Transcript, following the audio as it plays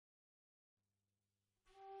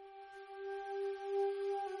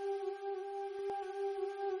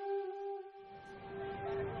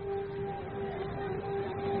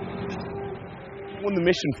When the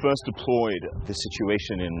mission first deployed, the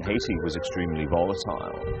situation in Haiti was extremely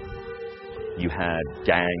volatile. You had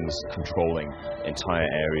gangs controlling entire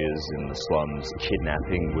areas in the slums.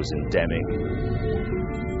 Kidnapping was endemic.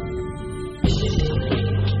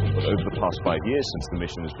 Over the past 5 years since the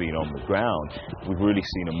mission has been on the ground, we've really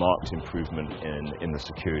seen a marked improvement in the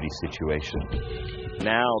security situation.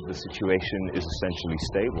 Now the situation is essentially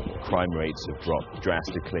stable. Crime rates have dropped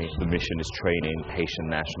drastically. The mission is training Haitian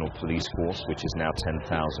National Police Force, which is now 10,000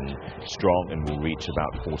 strong and will reach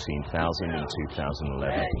about 14,000 in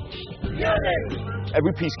 2011.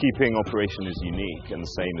 Every peacekeeping operation is unique, and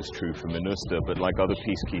the same is true for MINUSTAH, but like other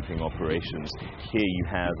peacekeeping operations, here you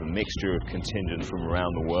have a mixture of contingents from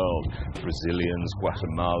around the world. Brazilians,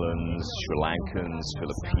 Guatemalans, Sri Lankans,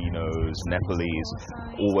 Filipinos, Nepalese,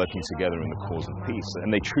 all working together in the cause of peace.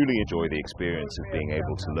 And they truly enjoy the experience of being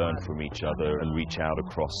able to learn from each other and reach out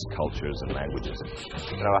across cultures and languages.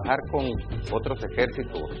 Trabajar con otros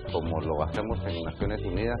ejércitos, como lo hacemos en Naciones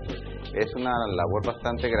Unidas, es una labor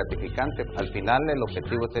bastante gratificante. Al final el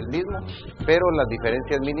objetivo es el mismo, pero las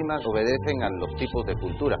diferencias mínimas obedecen a los tipos de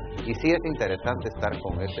cultura. Y sí es interesante estar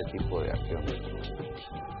con este tipo de acciones.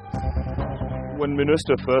 When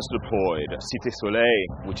MINUSTAH first deployed, Cité Soleil,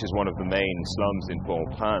 which is one of the main slums in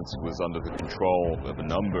Port-au-Prince, was under the control of a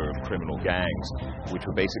number of criminal gangs, which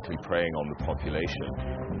were basically preying on the population.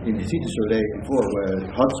 In the Cité Soleil before were a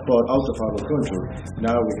hotspot out of our control,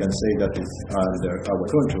 now we can say that it's under our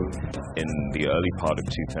control. In the early part of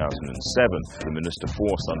 2007, the MINUSTAH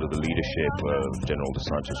force under the leadership of General de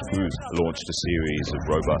Santos Cruz launched a series of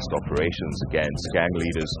robust operations against gang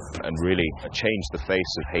leaders and really changed the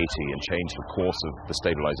face of Haiti and changed the course of the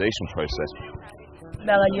stabilization process.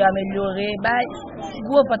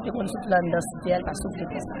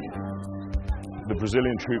 The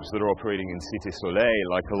Brazilian troops that are operating in Cité Soleil,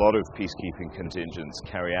 like a lot of peacekeeping contingents,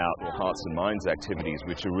 carry out hearts and minds activities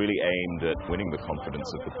which are really aimed at winning the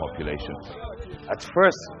confidence of the population. At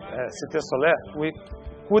first, Cité Soleil, we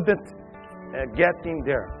couldn't get in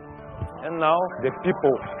there. And now the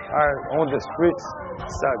people are on the streets.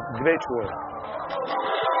 It's a great work.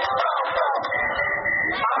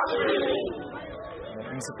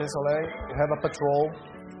 In Cité Soleil, we have a patrol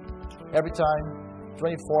every time,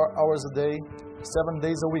 24 hours a day, 7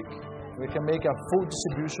 days a week. We can make a food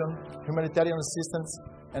distribution, humanitarian assistance,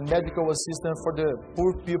 and medical assistance for the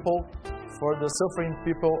poor people, for the suffering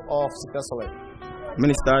people of Cité Soleil. When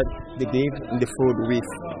I start the day in the food with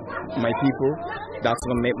my people, that's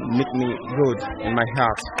going to make me good in my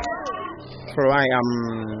heart. For I am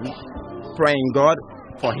praying God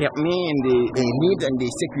for help me in the need and the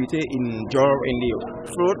security in job, in the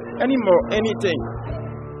food, anything.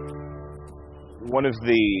 One of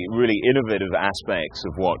the really innovative aspects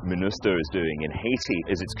of what MINUSTAH is doing in Haiti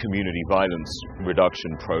is its community violence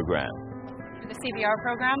reduction program. The CVR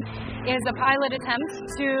program is a pilot attempt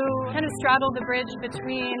to kind of straddle the bridge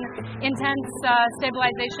between intense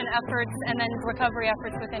stabilization efforts and then recovery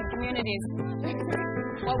efforts within communities.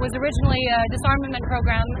 What was originally a disarmament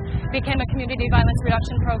program became a community violence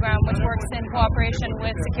reduction program, which works in cooperation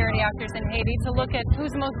with security actors in Haiti to look at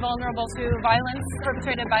who's most vulnerable to violence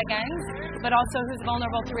perpetrated by gangs, but also who's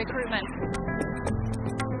vulnerable to recruitment.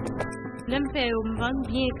 Lèm fè yo m'van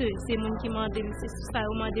bien que c'est moun qui mande c'est ça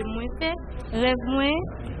yo mande moi fait rêve moi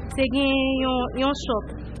c'est gen yon shop.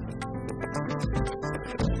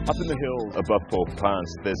 Up in the hill above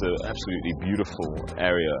Port-au-Prince, there's an absolutely beautiful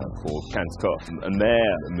area called Kanskoff, and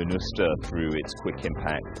there MINUSTAH, through its Quick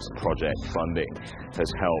Impact project funding,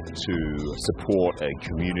 has helped to support a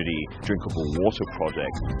community drinkable water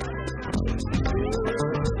project.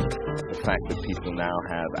 The fact that people now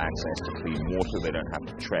have access to clean water, they don't have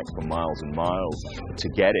to trek for miles and miles to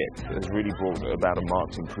get it, has really brought about a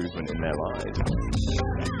marked improvement in their lives.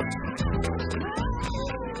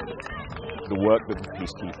 The work that the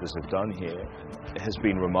peacekeepers have done here has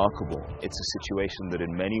been remarkable. It's a situation that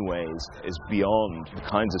in many ways is beyond the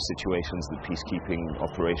kinds of situations that peacekeeping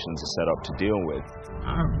operations are set up to deal with.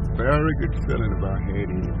 I have a very good feeling about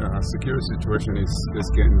Haiti. The security situation is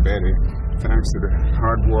getting better thanks to the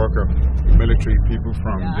hard work of military people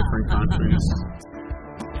from different countries.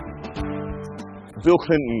 Bill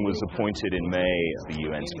Clinton was appointed in May as the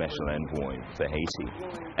UN Special Envoy for Haiti,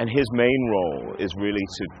 and his main role is really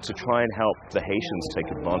to try and help the Haitians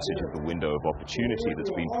take advantage of the window of opportunity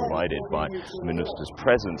that's been provided by MINUSTAH's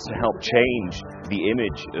presence to help change the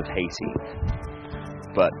image of Haiti.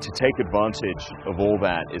 But to take advantage of all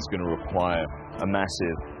that is going to require a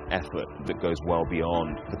massive effort that goes well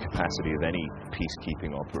beyond the capacity of any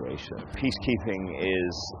peacekeeping operation. Peacekeeping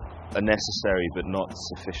is a necessary but not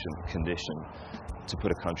sufficient condition to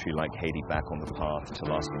put a country like Haiti back on the path to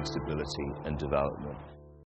lasting stability and development.